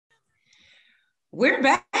We're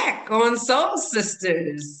back on Soul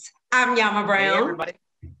Sisters. I'm Yama Hey, Brown. everybody.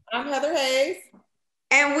 I'm Heather Hayes.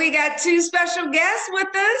 And we got two special guests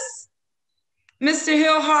with us. Mr.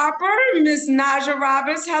 Hill Harper, Miss Naja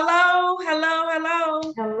Roberts. Hello, hello,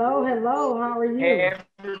 hello. Hello, hello. How are you? Hey,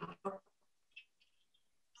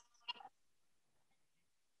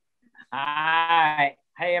 hi.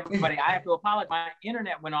 Hey, everybody. I have to apologize. My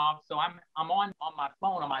internet went off, so I'm on my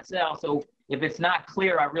phone on my cell. So if it's not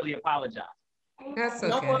clear, I really apologize. That's okay.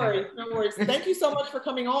 No worries, no worries. Thank you so much for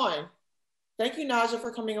coming on. Thank you, Naja,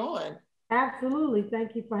 for coming on. Absolutely.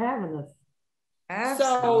 Thank you for having us.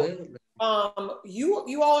 Absolutely. So,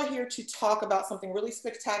 you all are here to talk about something really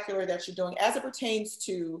spectacular that you're doing as it pertains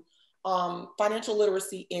to financial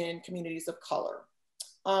literacy in communities of color.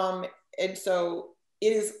 And so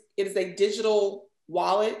it is a digital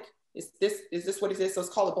wallet. Is this what it is? So it's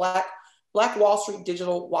called a Black Wall Street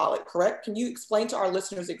digital wallet, correct? Can you explain to our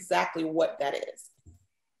listeners exactly what that is?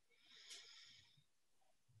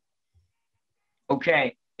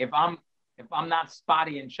 Okay. If I'm not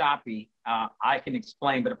spotty and choppy, I can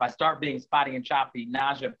explain. But if I start being spotty and choppy,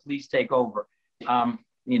 Naja, please take over. The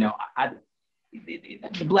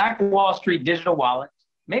Black Wall Street digital wallet.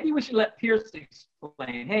 Maybe we should let Pierce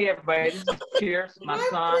explain. Hey, everybody, this is Pierce, my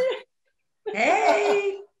son.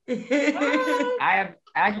 Hey. I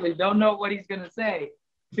actually don't know what he's going to say.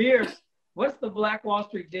 Pierce, what's the Black Wall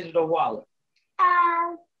Street digital wallet?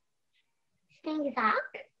 Stinky sock.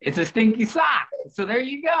 It's a stinky sock. So there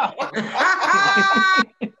you go.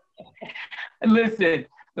 Listen,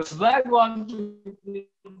 the Black Wall Street.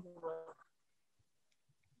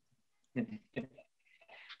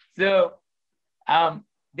 So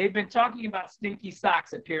they've been talking about stinky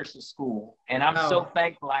socks at Pierce's school. And I'm so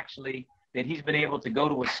thankful, actually, that he's been able to go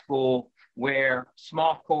to a school where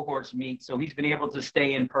small cohorts meet. So he's been able to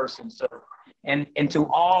stay in person. So, and to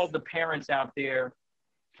all the parents out there,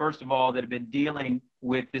 first of all, that have been dealing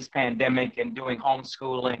with this pandemic and doing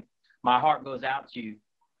homeschooling, my heart goes out to you.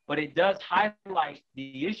 But it does highlight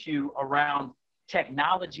the issue around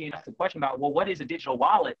technology and ask the question about, well, what is a digital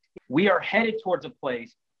wallet? We are headed towards a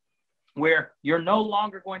place where you're no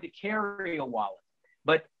longer going to carry a wallet,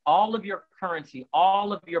 but all of your currency,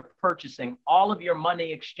 all of your purchasing, all of your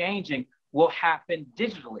money exchanging will happen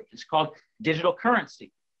digitally. It's called digital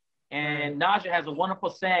currency. And Naja has a wonderful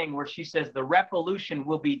saying where she says the revolution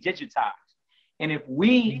will be digitized. And if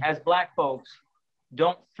we as Black folks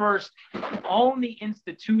don't first own the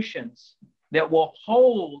institutions that will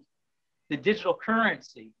hold the digital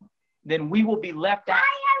currency, then we will be left out.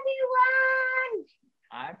 Hi, everyone.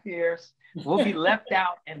 Hi, Pierce. We'll be left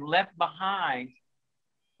out and left behind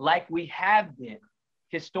like we have been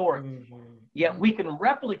historically. Mm-hmm. Yet we can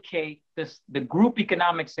replicate the group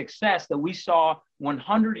economic success that we saw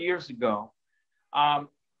 100 years ago at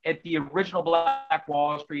the original Black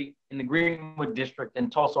Wall Street in the Greenwood District in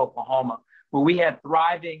Tulsa, Oklahoma, where we had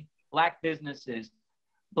thriving Black businesses,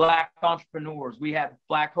 Black entrepreneurs. We had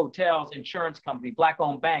Black hotels, insurance companies,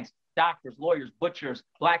 Black-owned banks, doctors, lawyers, butchers,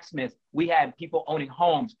 blacksmiths. We had people owning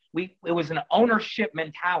homes. It was an ownership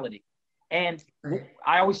mentality. And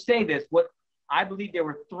I always say this, I believe there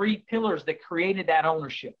were three pillars that created that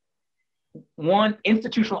ownership. One,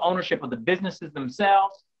 institutional ownership of the businesses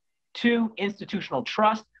themselves. Two, institutional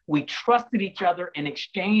trust. We trusted each other and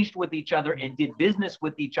exchanged with each other and did business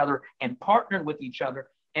with each other and partnered with each other.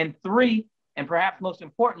 And three, and perhaps most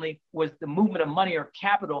importantly, was the movement of money or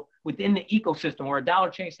capital within the ecosystem, where a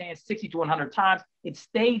dollar changed hands 60 to 100 times. It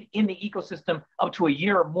stayed in the ecosystem up to a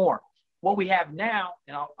year or more. What we have now,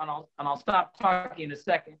 and I'll stop talking in a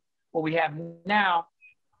second. What we have now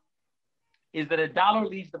is that a dollar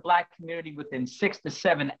leaves the Black community within 6 to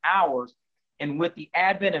 7 hours. And with the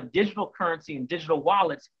advent of digital currency and digital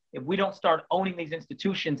wallets, if we don't start owning these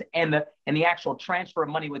institutions and the actual transfer of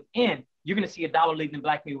money within, you're going to see a dollar leaving the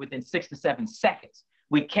Black community within 6 to 7 seconds.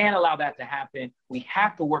 We can't allow that to happen. We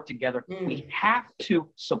have to work together. We have to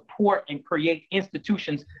support and create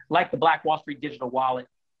institutions like the Black Wall Street digital wallet,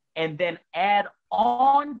 and then add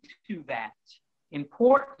on to that,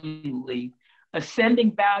 importantly,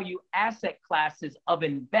 ascending value asset classes of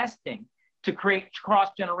investing to create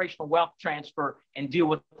cross-generational wealth transfer and deal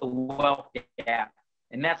with the wealth gap.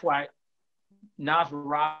 And that's why Naja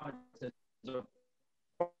Roberts as a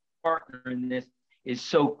partner in this is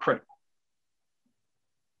so critical.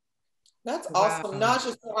 That's awesome. Wow.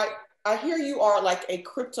 Naja, so I hear you are like a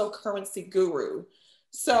cryptocurrency guru.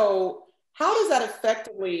 So how does that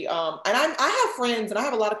effectively, and I have friends and I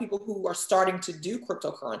have a lot of people who are starting to do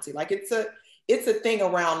cryptocurrency. Like it's a thing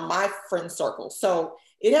around my friend circle. So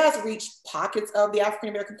it has reached pockets of the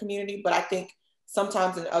African-American community, but I think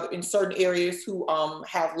sometimes in certain areas who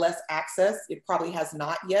have less access. It probably has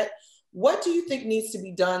not yet. What do you think needs to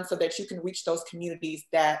be done so that you can reach those communities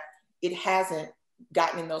that it hasn't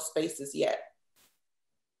gotten in those spaces yet?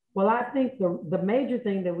 Well, I think the major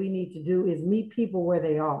thing that we need to do is meet people where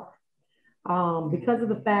they are. Because of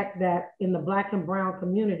the fact that in the Black and Brown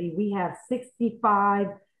community, we have 65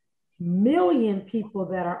 million people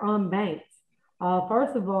that are unbanked.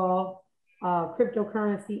 First of all,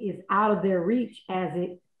 cryptocurrency is out of their reach as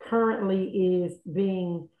it currently is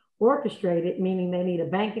being orchestrated, meaning they need a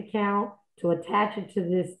bank account to attach it to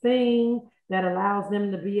this thing that allows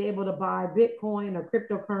them to be able to buy Bitcoin or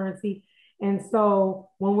cryptocurrency. And so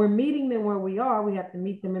when we're meeting them where we are, we have to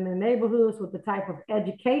meet them in their neighborhoods with the type of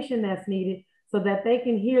education that's needed so that they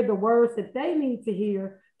can hear the words that they need to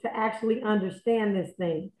hear to actually understand this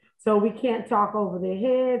thing. So we can't talk over their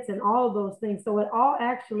heads and all of those things. So it all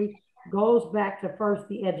actually goes back to first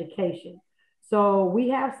the education. So we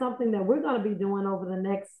have something that we're going to be doing over the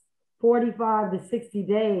next 45 to 60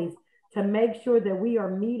 days to make sure that we are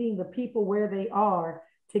meeting the people where they are,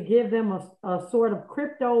 to give them a sort of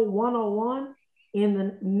crypto 101 in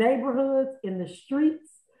the neighborhoods, in the streets,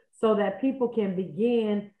 so that people can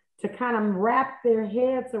begin to kind of wrap their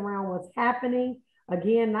heads around what's happening.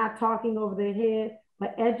 Again, not talking over their head,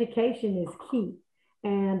 but education is key.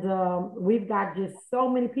 And we've got just so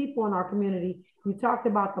many people in our community. You talked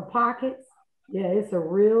about the pockets. Yeah, it's a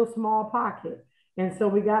real small pocket. And so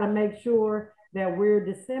we got to make sure that we're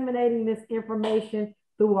disseminating this information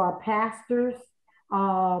through our pastors,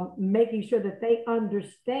 making sure that they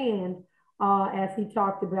understand, as he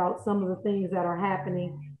talked about, some of the things that are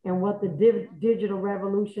happening and what the digital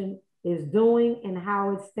revolution is doing and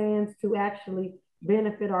how it stands to actually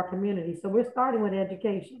benefit our community. So we're starting with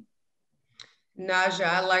education. Naja,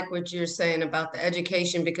 I like what you're saying about the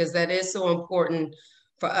education, because that is so important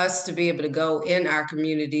for us to be able to go in our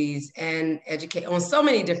communities and educate on so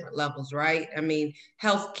many different levels, right? I mean,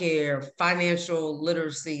 healthcare, financial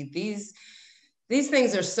literacy, these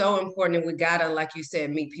things are so important, and we gotta, like you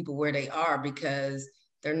said, meet people where they are, because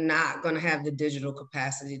they're not gonna have the digital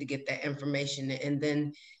capacity to get that information. And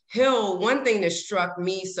then Hill, one thing that struck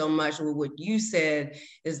me so much with what you said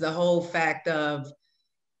is the whole fact of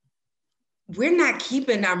we're not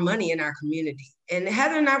keeping our money in our community. And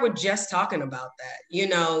Heather and I were just talking about that. You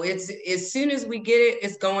know, it's as soon as we get it,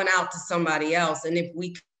 it's going out to somebody else. And if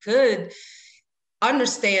we could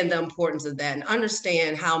understand the importance of that and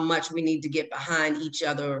understand how much we need to get behind each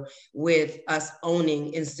other with us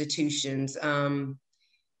owning institutions,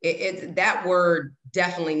 that word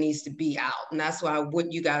definitely needs to be out. And that's why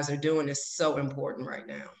what you guys are doing is so important right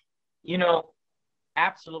now. You know,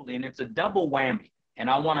 absolutely. And it's a double whammy. And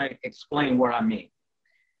I want to explain what I mean.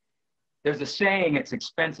 There's a saying, it's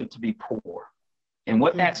expensive to be poor. And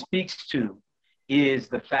what that speaks to is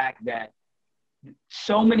the fact that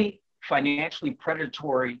so many financially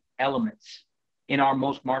predatory elements in our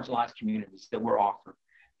most marginalized communities that we're offered.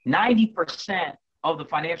 90% of the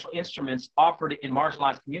financial instruments offered in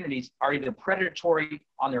marginalized communities are either predatory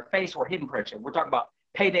on their face or hidden predatory. We're talking about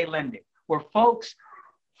payday lending, where folks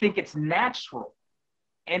think it's natural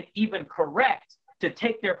and even correct to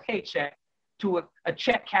take their paycheck to a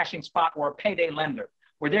check cashing spot or a payday lender,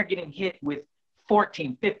 where they're getting hit with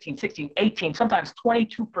 14, 15, 16, 18, sometimes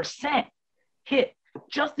 22% hit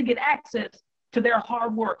just to get access to their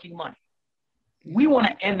hardworking money. We want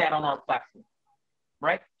to end that on our platform,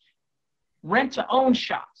 right? Rent to own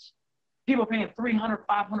shops, people paying 300,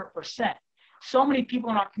 500%. So many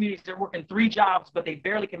people in our communities, they're working 3 jobs, but they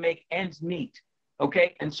barely can make ends meet,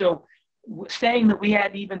 okay? And so saying that we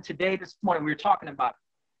had even today, this morning, we were talking about,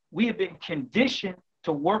 we have been conditioned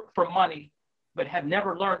to work for money, but have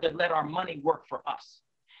never learned to let our money work for us.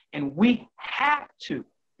 And we have to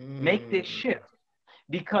make this shift,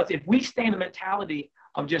 because if we stay in the mentality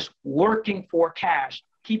of just working for cash,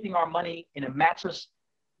 keeping our money in a mattress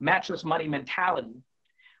money mentality,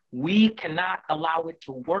 we cannot allow it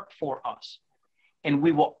to work for us. And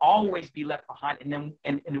we will always be left behind.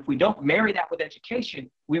 And if we don't marry that with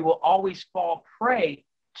education, we will always fall prey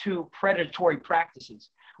to predatory practices.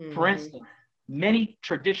 For instance, many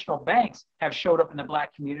traditional banks have showed up in the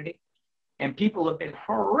Black community, and people have been,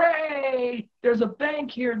 hooray, there's a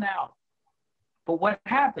bank here now. But what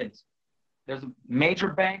happens? There's a major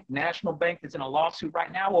bank, national bank, that's in a lawsuit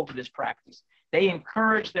right now over this practice. They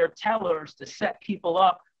encourage their tellers to set people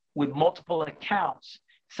up with multiple accounts,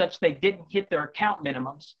 such they didn't hit their account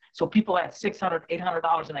minimums. So people had $600,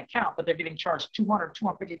 $800 in an account, but they're getting charged $200,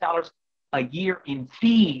 $250 a year in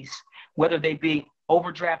fees, whether they be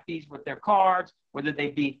overdraft fees with their cards, whether they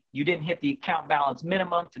be you didn't hit the account balance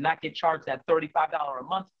minimum to not get charged that $35 a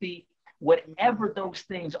month fee, whatever those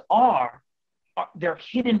things are, they're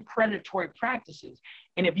hidden predatory practices.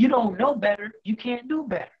 And if you don't know better, you can't do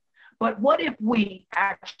better. But what if we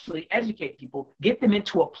actually educate people, get them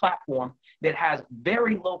into a platform that has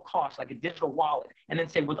very low cost, like a digital wallet, and then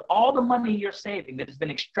say, with all the money you're saving that has been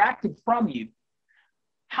extracted from you,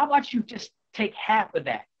 how about you just take half of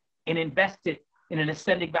that and invest it in an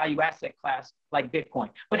ascending value asset class like Bitcoin?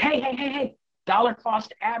 But hey, dollar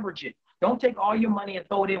cost average it. Don't take all your money and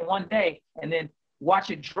throw it in one day and then watch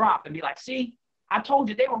it drop and be like, see, I told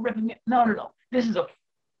you they were ripping me. No. This is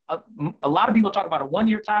a lot of people talk about a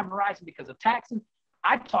 1-year time horizon because of taxes.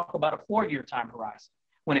 I talk about a 4-year time horizon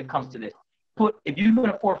when it comes to this. If you can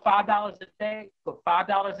afford $5 a day, put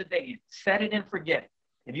 $5 a day in, set it and forget it.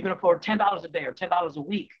 If you can afford $10 a day or $10 a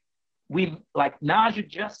week, like Naja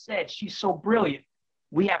just said, she's so brilliant.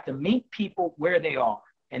 We have to meet people where they are.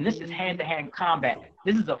 And this is hand-to-hand combat.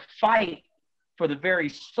 This is a fight for the very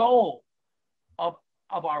soul of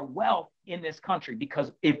our wealth in this country,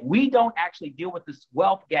 because if we don't actually deal with this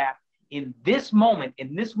wealth gap in this moment,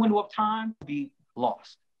 in this window of time, we'll be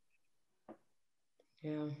lost.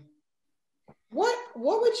 Yeah. What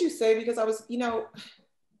would you say? Because I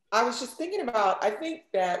was just thinking about, I think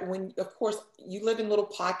that when, of course, you live in little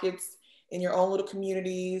pockets in your own little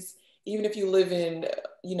communities, even if you live in,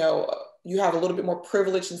 you have a little bit more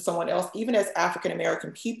privilege than someone else, even as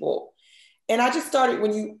African-American people. And I just started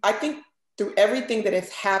I think through everything that has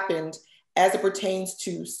happened as it pertains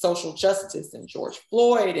to social justice and George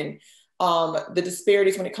Floyd and the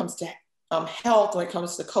disparities when it comes to health, when it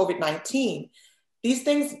comes to COVID-19, these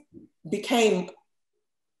things became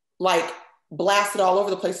like blasted all over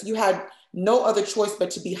the place. You had no other choice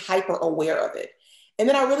but to be hyper aware of it. And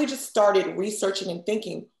then I really just started researching and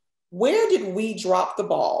thinking, where did we drop the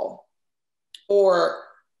ball?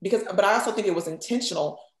 But I also think it was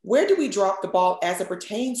intentional. Where do we drop the ball as it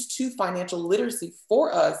pertains to financial literacy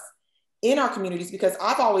for us in our communities? Because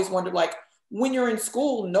I've always wondered, like, when you're in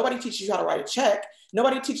school, nobody teaches you how to write a check.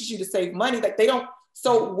 Nobody teaches you to save money. Like, they don't.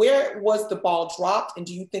 So where was the ball dropped? And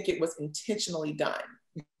do you think it was intentionally done?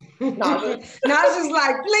 Naja's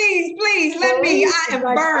like, please, let me. I am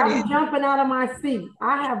burning. I'm jumping out of my seat.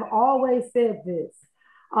 I have always said this.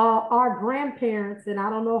 Our grandparents, and I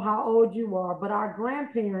don't know how old you are, but our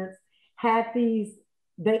grandparents had these.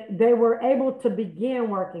 They were able to begin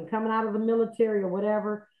working, coming out of the military or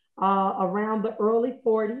whatever, around the early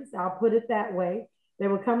 40s. I'll put it that way. They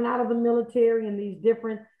were coming out of the military, and these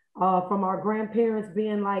different, from our grandparents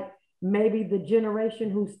being like maybe the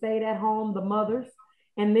generation who stayed at home, the mothers,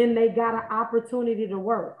 and then they got an opportunity to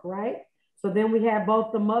work, right? So then we had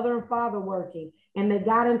both the mother and father working, and they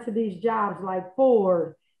got into these jobs like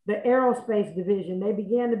Ford, the aerospace division. They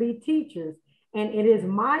began to be teachers. And it is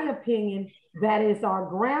my opinion that is our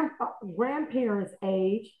grandparents'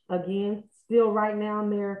 age, again, still right now in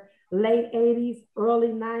their late 80s, early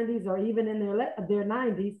 90s, or even in their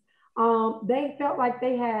 90s, they felt like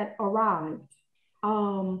they had arrived.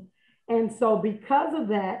 And so because of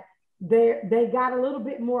that, they got a little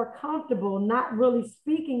bit more comfortable, not really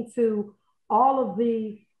speaking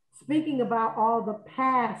about all the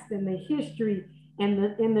past and the history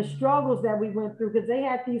and the struggles that we went through, because they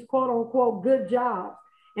had these quote unquote good jobs.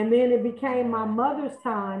 And then it became my mother's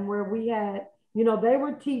time where we had, they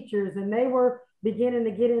were teachers and they were beginning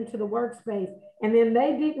to get into the workspace. And then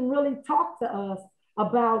they didn't really talk to us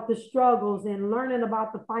about the struggles and learning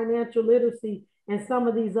about the financial literacy and some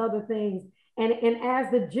of these other things. And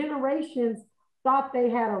as the generations thought they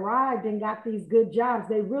had arrived and got these good jobs,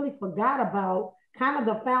 they really forgot about kind of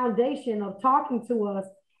the foundation of talking to us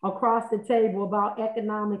across the table about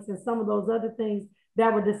economics and some of those other things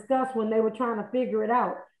that were discussed when they were trying to figure it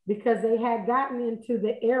out, because they had gotten into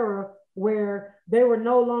the era where they were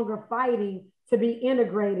no longer fighting to be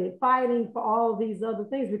integrated, fighting for all these other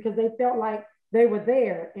things, because they felt like they were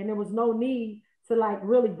there and there was no need to like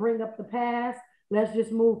really bring up the past. Let's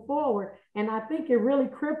just move forward. And I think it really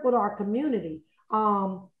crippled our community.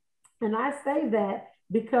 And I say that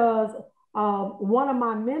because one of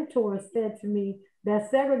my mentors said to me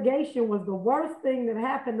that segregation was the worst thing that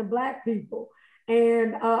happened to Black people.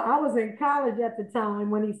 And I was in college at the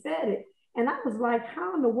time when he said it. And I was like,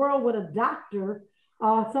 how in the world would a doctor,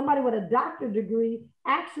 somebody with a doctorate degree,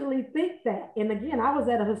 actually think that? And again, I was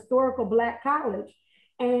at a historical Black college.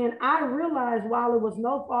 And I realized, while it was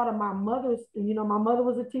no fault of my mother's, my mother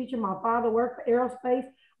was a teacher, my father worked for aerospace,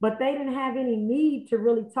 but they didn't have any need to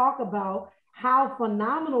really talk about how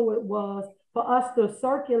phenomenal it was for us to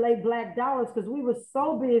circulate Black dollars, because we were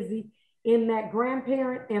so busy in that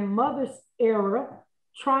grandparent and mother's era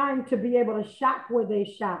trying to be able to shop where they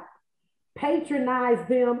shop, patronize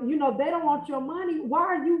them. You know, they don't want your money. Why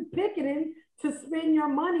are you picketing to spend your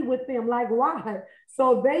money with them? Like, why?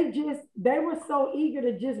 So they were so eager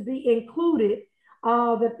to just be included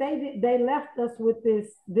that they left us with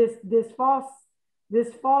this false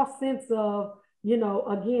sense of, you know,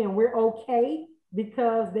 again, we're okay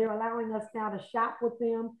because they're allowing us now to shop with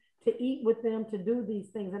them, to eat with them, to do these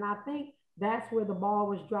things. And I think that's where the ball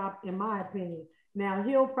was dropped, in my opinion. Now,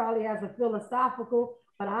 Hill probably has a philosophical,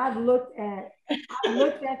 but I've looked at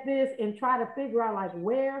this and try to figure out, like,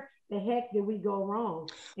 where the heck did we go wrong?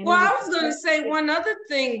 And well, I was going to say one other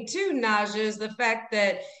thing too, Naja, is the fact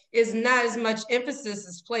that is not as much emphasis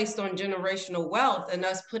is placed on generational wealth and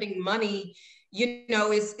us putting money, you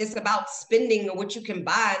know, it's about spending or what you can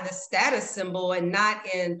buy, the status symbol, and not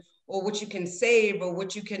in, or what you can save or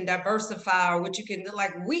what you can diversify or what you can,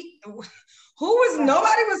 like, nobody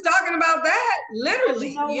was talking about that,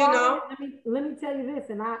 literally, you know? Let me tell you this,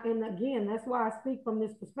 and again, that's why I speak from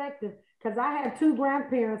this perspective, because I had two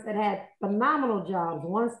grandparents that had phenomenal jobs.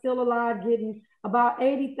 One's still alive, getting about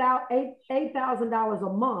 $8,000 a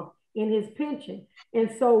month in his pension. And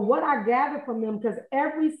so what I gathered from them, because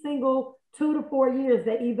every single 2 to 4 years,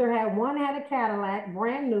 they either had, one had a Cadillac,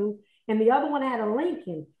 brand new, and the other one had a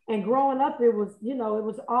Lincoln. And growing up, it was, you know, it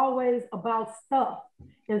was always about stuff.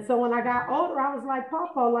 And so when I got older, I was like,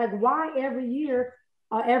 Papa, like, why every year,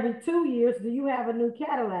 every 2 years, do you have a new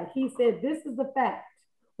Cadillac? He said, this is the fact.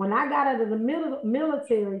 When I got out of the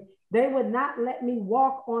military, they would not let me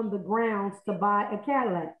walk on the grounds to buy a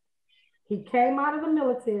Cadillac. He came out of the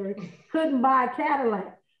military, couldn't buy a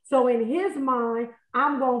Cadillac. So in his mind,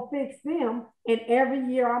 I'm going to fix them. And every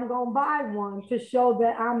year I'm going to buy one to show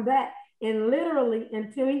that I'm that. And literally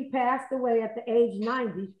until he passed away at the age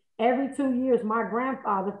 90, every 2 years, my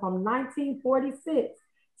grandfather from 1946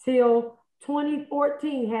 till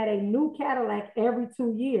 2014 had a new Cadillac every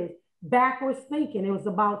 2 years. Backwards thinking. It was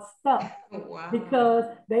about stuff. Wow. Because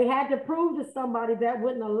they had to prove to somebody that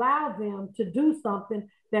wouldn't allow them to do something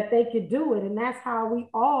that they could do it. And that's how we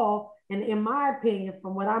all, and in my opinion,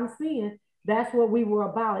 from what I'm seeing, that's what we were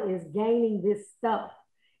about, is gaining this stuff.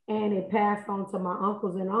 And it passed on to my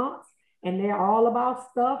uncles and aunts, and they're all about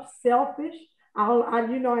stuff, selfish.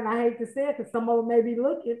 You know, and I hate to say it because some of them may be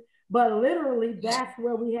looking, but literally that's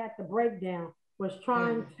where we had the breakdown, was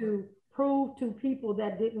trying to prove to people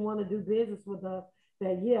that didn't want to do business with us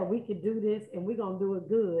that, yeah, we could do this and we're going to do it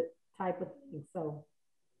good, type of thing. So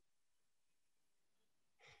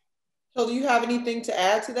do you have anything to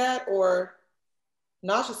add to that? Or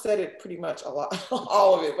Naja said it pretty much a lot,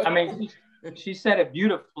 all of it. But. I mean, she said it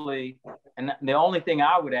beautifully. And the only thing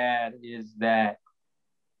I would add is that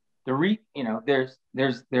there's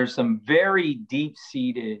some very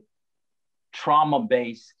deep-seated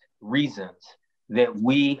trauma-based reasons that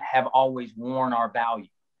we have always worn our value,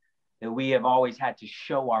 that we have always had to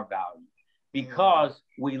show our value, because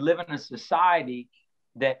we live in a society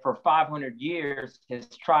that for 500 years has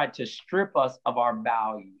tried to strip us of our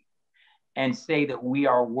value and say that we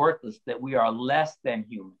are worthless, that we are less than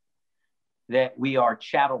human, that we are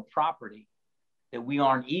chattel property, that we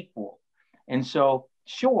aren't equal. And so,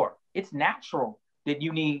 sure, it's natural that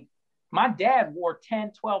you need. My dad wore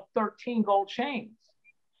 10, 12, 13 gold chains,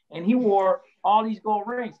 and he wore all these gold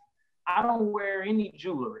rings. I don't wear any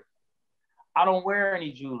jewelry.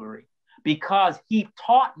 Because he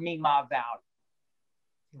taught me my value.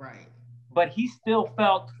 Right. But he still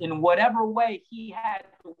felt in whatever way he had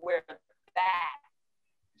to wear that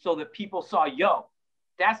so that people saw, yo,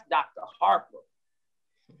 that's Dr. Harper,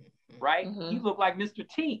 right? He looked like Mr.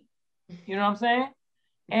 T. You know what I'm saying?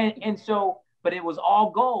 And so, but it was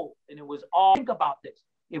all gold, and it was all, think about this.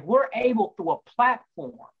 If we're able through a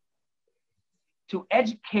platform to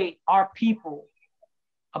educate our people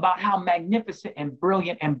about how magnificent and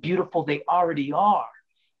brilliant and beautiful they already are,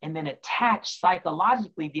 and then attach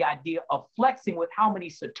psychologically the idea of flexing with how many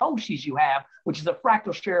Satoshis you have, which is a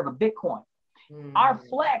fractal share of a Bitcoin. Our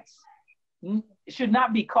flex should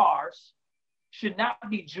not be cars, should not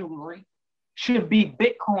be jewelry, should be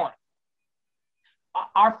Bitcoin.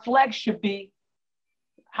 Our flex should be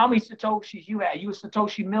how many Satoshis you have. You a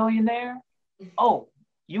Satoshi millionaire? Oh,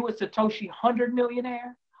 you a Satoshi 100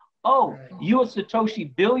 millionaire? Oh, you a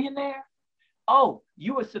Satoshi billionaire? Oh,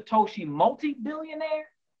 you a Satoshi multi-billionaire?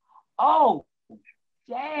 Oh,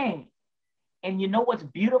 dang. And you know what's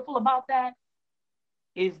beautiful about that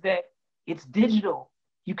is that it's digital.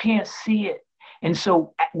 You can't see it. And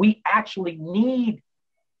so we actually need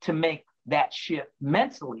to make that shift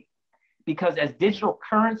mentally, because as digital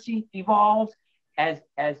currency evolves, as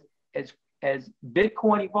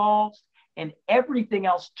Bitcoin evolves, and everything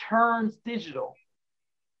else turns digital,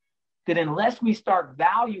 that unless we start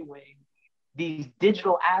valuing these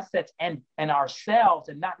digital assets and ourselves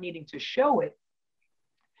and not needing to show it,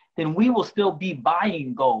 then we will still be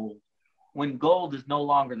buying gold when gold is no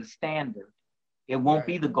longer the standard. It won't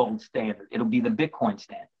be the gold standard. It'll be the Bitcoin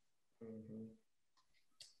standard.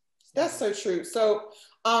 That's so true. So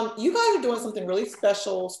you guys are doing something really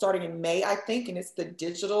special starting in May, I think, and it's the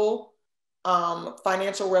Digital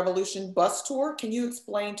Financial Revolution Bus Tour. Can you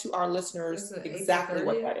explain to our listeners exactly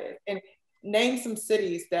what that is? And name some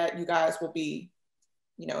cities that you guys will be,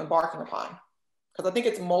 embarking upon. Because I think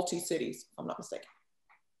it's multi-cities, if I'm not mistaken.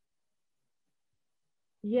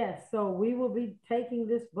 Yes, so we will be taking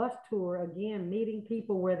this bus tour again, meeting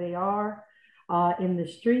people where they are in the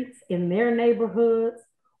streets, in their neighborhoods.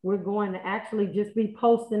 We're going to actually just be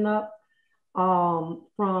posting up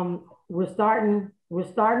we're starting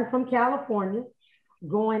from California,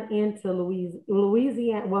 going into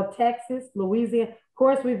Louisiana, well, Texas, Louisiana. Of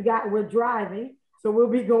course, we're driving, so we'll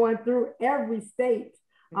be going through every state,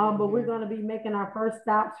 but we're going to be making our first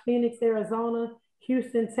stops: Phoenix, Arizona,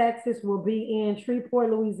 Houston, Texas. We'll be in Shreveport,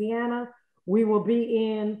 Louisiana. We will be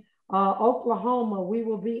in Oklahoma. We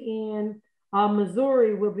will be in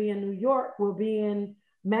Missouri. We'll be in New York. We'll be in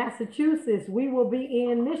Massachusetts. We will be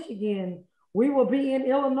in Michigan. We will be in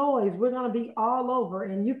Illinois. We're going to be all over.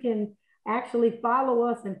 And you can actually follow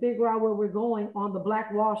us and figure out where we're going on the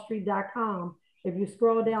blackwallstreet.com. If you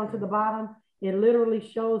scroll down to the bottom, it literally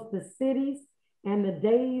shows the cities and the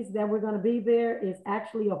days that we're going to be there. Is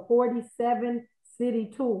actually a 47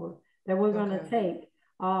 city tour that we're going to take.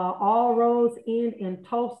 All roads end in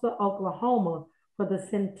Tulsa, Oklahoma for the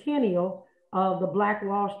centennial of the Black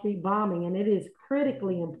Wall Street bombing. And it is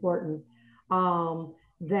critically important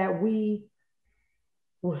that we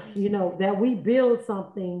build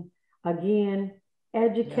something, again,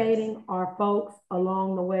 educating our folks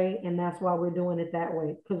along the way. And that's why we're doing it that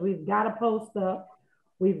way, because we've got to post up.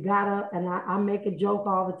 We've got to, and I make a joke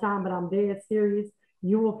all the time, but I'm dead serious.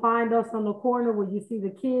 You will find us on the corner where you see the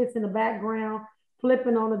kids in the background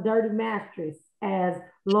flipping on a dirty mattress, as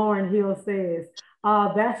Lauren Hill says.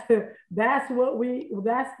 That's the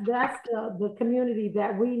community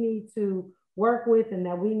that we need to work with and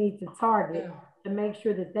that we need to target to make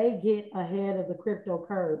sure that they get ahead of the crypto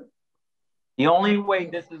curve. The only way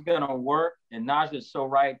this is going to work, and Naja is so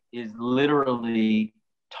right, is literally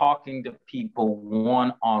talking to people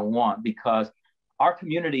one-on-one, because our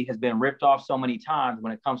community has been ripped off so many times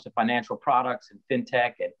when it comes to financial products and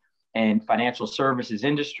fintech and financial services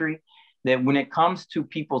industry, that when it comes to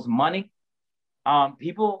people's money,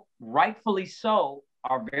 people, rightfully so,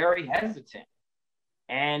 are very hesitant.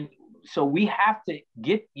 And so we have to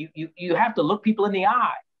you have to look people in the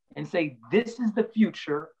eye and say, this is the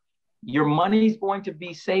future. Your money is going to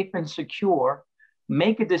be safe and secure.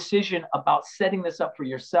 Make a decision about setting this up for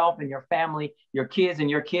yourself and your family, your kids and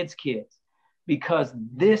your kids' kids, because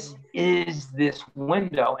this is this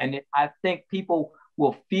window. And I think people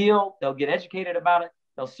will feel, they'll get educated about it.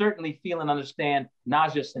 They'll certainly feel and understand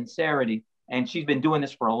Naja's sincerity. And she's been doing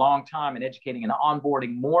this for a long time and educating and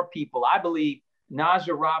onboarding more people. I believe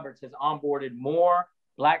Naja Roberts has onboarded more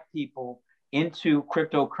Black people into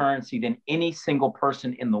cryptocurrency than any single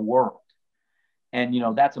person in the world. And,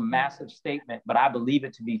 that's a massive statement, but I believe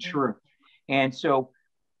it to be true. And so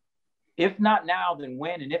if not now, then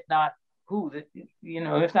when? And if not who,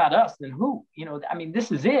 if not us, then who?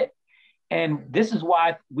 This is it. And this is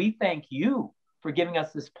why we thank you for giving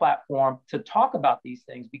us this platform to talk about these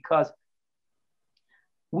things, because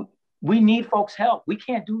we need folks' help. We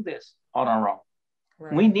can't do this on our own.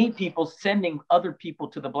 Right. We need people sending other people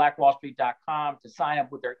to the blackwallstreet.com to sign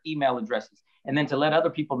up with their email addresses, and then to let other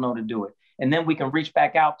people know to do it. And then we can reach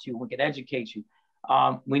back out to you. We can educate you.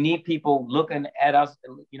 We need people looking at us,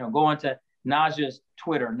 going to Naja's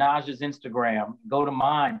Twitter, Naja's Instagram, go to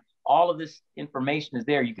mine. All of this information is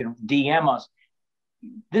there. You can DM us.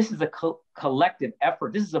 This is a collective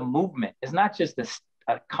effort. This is a movement. It's not just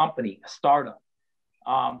a company, a startup.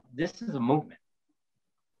 This is a movement.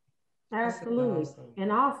 Absolutely. Awesome.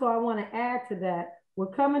 And also I want to add to that, we're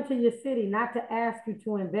coming to your city not to ask you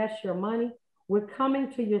to invest your money. We're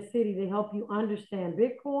coming to your city to help you understand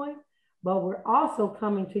Bitcoin, but we're also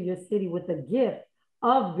coming to your city with a gift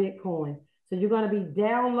of Bitcoin. So you're going to be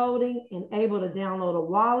downloading and able to download a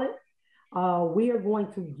wallet. We are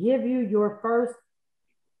going to give you your first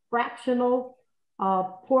fractional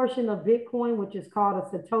portion of Bitcoin, which is called a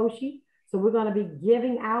Satoshi. So we're going to be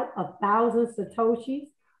giving out 1,000 Satoshis,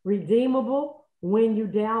 redeemable when you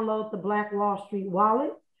download the Black Wall Street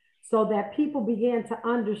wallet, so that people begin to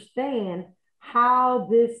understand how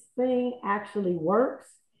this thing actually works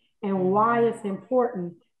and why it's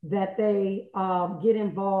important that they get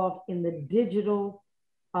involved in the digital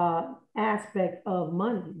aspect of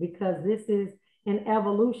money, because this is an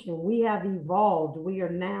evolution. We have evolved. We are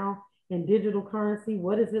now in digital currency.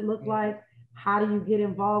 What does it look like? How do you get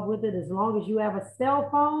involved with it? As long as you have a cell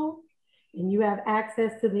phone and you have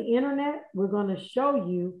access to the internet, we're going to show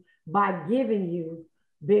you by giving you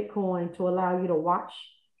Bitcoin to allow you to watch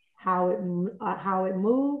how it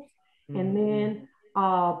moves, and then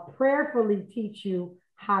prayerfully teach you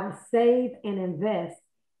how to save and invest,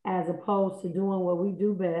 as opposed to doing what we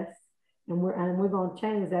do best. And we're going to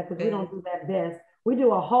change that, because we don't do that best. We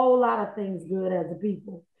do a whole lot of things good as a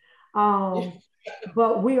people.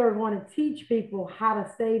 But we are going to teach people how to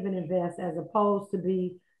save and invest, as opposed to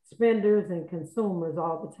be spenders and consumers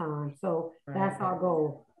all the time. So that's our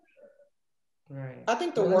goal. Right. I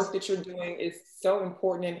think the work that you're doing is so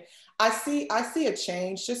important. And I see a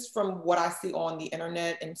change just from what I see on the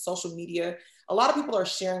internet and social media. A lot of people are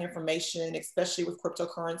sharing information, especially with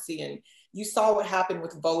cryptocurrency. And you saw what happened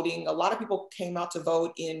with voting. A lot of people came out to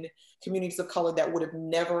vote in communities of color that would have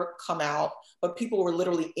never come out, but people were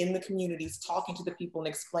literally in the communities talking to the people and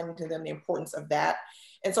explaining to them the importance of that.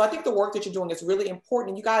 And so I think the work that you're doing is really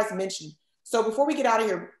important. And you guys mentioned, so before we get out of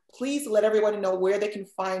here, please let everybody know where they can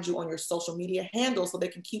find you on your social media handles, so they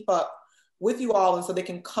can keep up with you all, and so they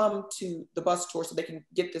can come to the bus tour, so they can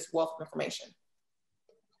get this wealth of information.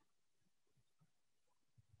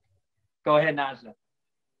 Go ahead, Naja.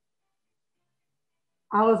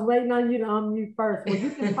 I was waiting on you to unmute first. Well, you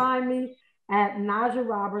can find me at Naja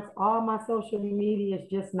Roberts. All my social media is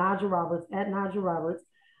just Naja Roberts, at Naja Roberts.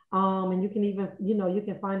 And you can even, you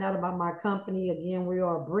can find out about my company. Again, we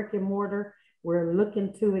are a brick and mortar. We're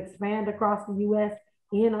looking to expand across the US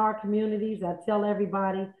in our communities. I tell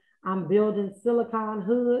everybody I'm building Silicon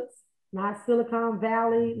hoods, not Silicon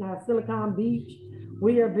Valley, not Silicon Beach.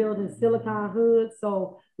 We are building Silicon hoods.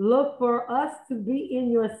 So look for us to be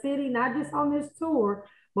in your city, not just on this tour,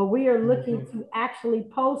 but we are looking to actually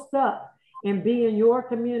post up and be in your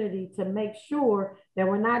community to make sure that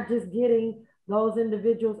we're not just getting those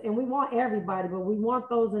individuals, and we want everybody, but we want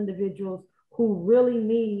those individuals who really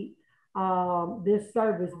need this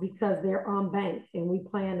service because they're unbanked, and we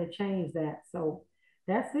plan to change that. So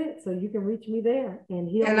that's it. So you can reach me there.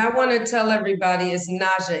 And I want to tell everybody it's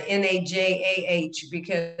Naja, Najah,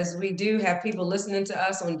 because we do have people listening to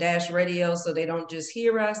us on Dash Radio, so they don't just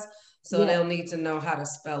hear us, so they'll need to know how to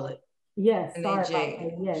spell it. Yes, sorry about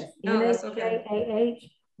that. Yes, Najah,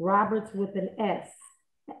 Roberts with an S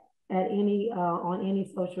at any on any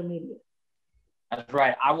social media. That's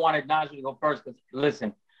right. I wanted Naja to go first, because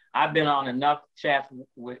listen, I've been on enough chats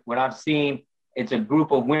with what I've seen. It's a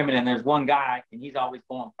group of women, and there's one guy, and he's always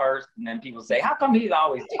going first. And then people say, "How come he's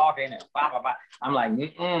always talking?" And blah blah blah. I'm like,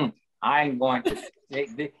 I ain't going to.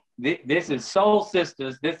 This is Soul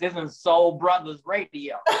Sisters. This isn't Soul Brothers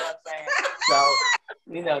Radio. You know what I'm saying? So,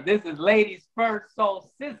 this is ladies first, Soul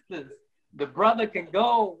Sisters. The brother can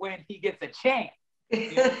go when he gets a chance.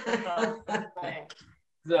 You know what I'm saying?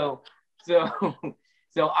 So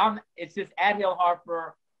it's just at Hill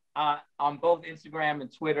Harper on both Instagram and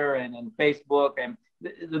Twitter and Facebook. And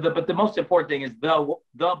but the most important thing is the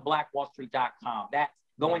blackwallstreet.com. That's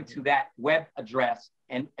going to that web address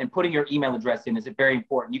and putting your email address in is very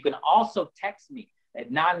important. You can also text me at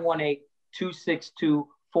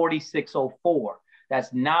 918-262-4604. That's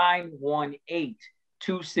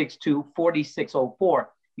 918-262-4604.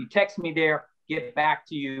 You text me there, get back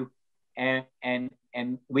to you, and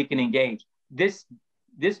we can engage. This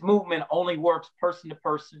movement only works person to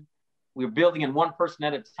person. We're building in one person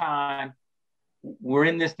at a time. We're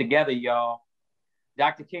in this together, y'all.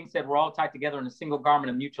 Dr. King said we're all tied together in a single garment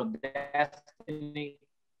of mutual destiny.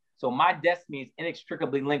 So my destiny is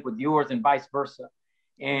inextricably linked with yours and vice versa.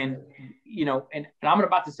 And, and I'm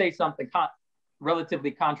about to say something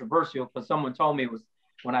relatively controversial, because someone told me it was,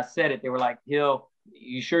 when I said it, they were like, Hill,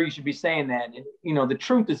 you sure you should be saying that? And, the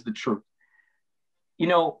truth is the truth.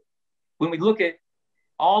 When we look at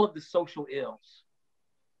all of the social ills,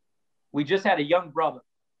 we just had a young brother,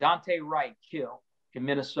 Dante Wright, killed in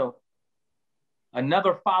Minnesota.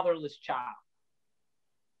 Another fatherless child.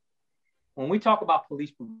 When we talk about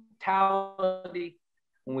police brutality,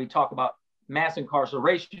 when we talk about mass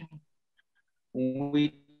incarceration, when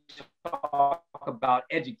we talk about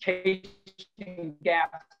education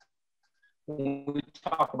gaps, when we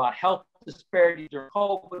talk about health disparities during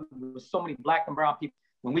COVID, with so many Black and brown people,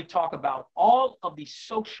 when we talk about all of these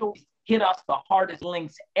social hit us the hardest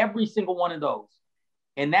links, every single one of those,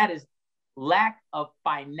 and that is lack of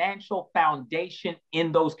financial foundation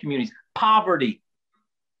in those communities, poverty.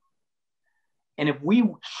 And if we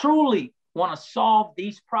truly want to solve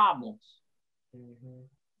these problems,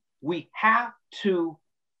 we have to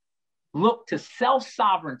look to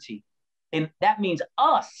self-sovereignty. And that means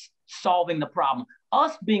us solving the problem,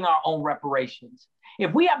 us being our own reparations.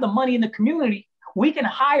 If we have the money in the community, we can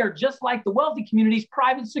hire, just like the wealthy communities,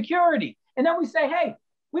 private security. And then we say, hey,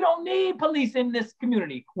 we don't need police in this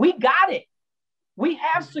community. We got it. We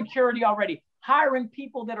have security already, hiring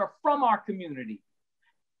people that are from our community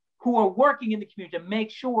who are working in the community to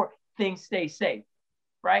make sure things stay safe,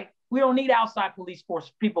 right? We don't need outside police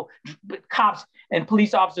force people, cops and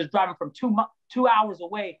police officers driving from 2 hours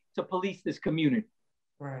away to police this community.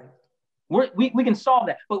 Right. We can solve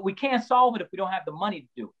that, but we can't solve it if we don't have the money to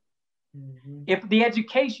do it. Mm-hmm. If the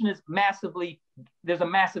education is there's a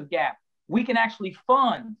massive gap, we can actually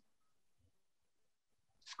fund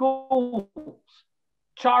schools,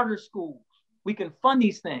 charter schools. We can fund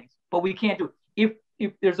these things, but we can't do it.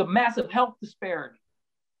 If there's a massive health disparity,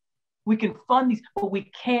 we can fund these, but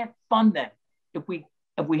we can't fund them if we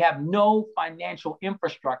have no financial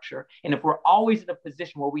infrastructure, and if we're always in a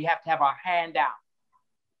position where we have to have our hand out.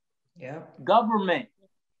 Yeah. Government,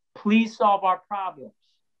 please solve our problems.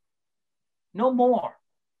 No more.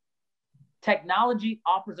 Technology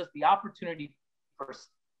offers us the opportunity for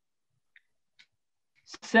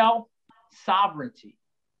self-sovereignty.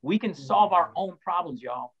 We can solve our own problems,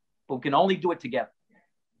 y'all, but we can only do it together.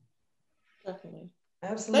 Definitely.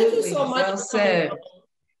 Absolutely. Thank you so much well for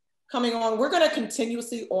coming on. We're going to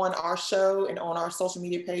continuously on our show and on our social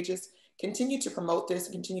media pages continue to promote this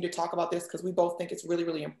and continue to talk about this because we both think it's really,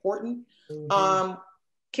 really important. Mm-hmm.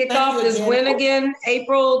 Kickoff is when again?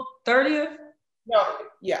 April 30th? No,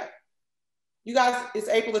 yeah. You guys, it's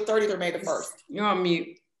April the 30th or May the 1st. You're on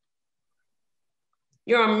mute.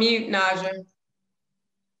 You're on mute, Naja.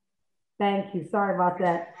 Thank you. Sorry about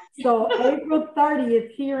that. So April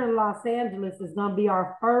 30th here in Los Angeles is going to be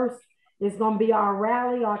our first. It's going to be our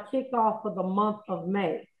rally, our kickoff for the month of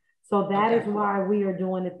May. So that is why we are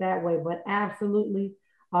doing it that way. But absolutely,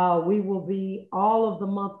 we will be all of the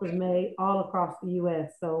month of May all across the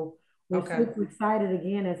U.S. So we're super excited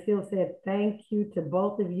again. As Hill said, thank you to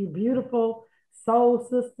both of you beautiful soul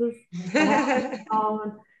sisters.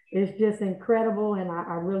 It's just incredible. And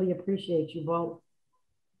I really appreciate you both.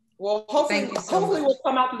 Well, hopefully we'll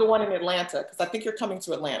come out to the one in Atlanta because I think you're coming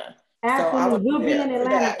to Atlanta. Absolutely. So we'll be in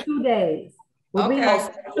Atlanta 2 days. We'll be in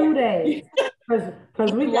 2 days.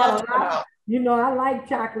 Because we got a lot. You know, I like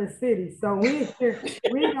Chocolate City. So we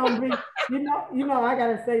gonna be, you know, I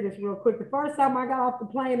gotta say this real quick. The first time I got off the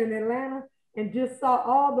plane in Atlanta and just saw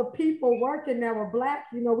all the people working that were Black,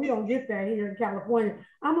 you know, we don't get that here in California.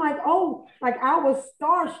 I'm like, oh, like I was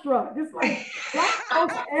starstruck. Just like Black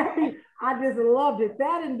folks, I just loved it.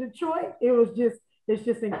 That in Detroit, it's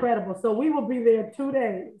just incredible. So we will be there 2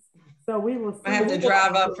 days. So we will see. I have to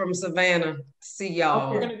drive up from Savannah to see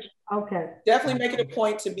y'all. Okay. Definitely make it a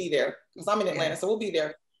point to be there because I'm in Atlanta, so we'll be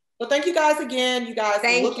there. But thank you guys again. You guys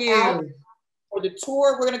look out for the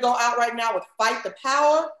tour. We're going to go out right now with Fight the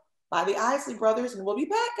Power by the Isley Brothers, and we'll be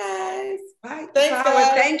back, guys. Thanks, guys.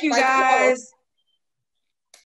 Thank you, guys.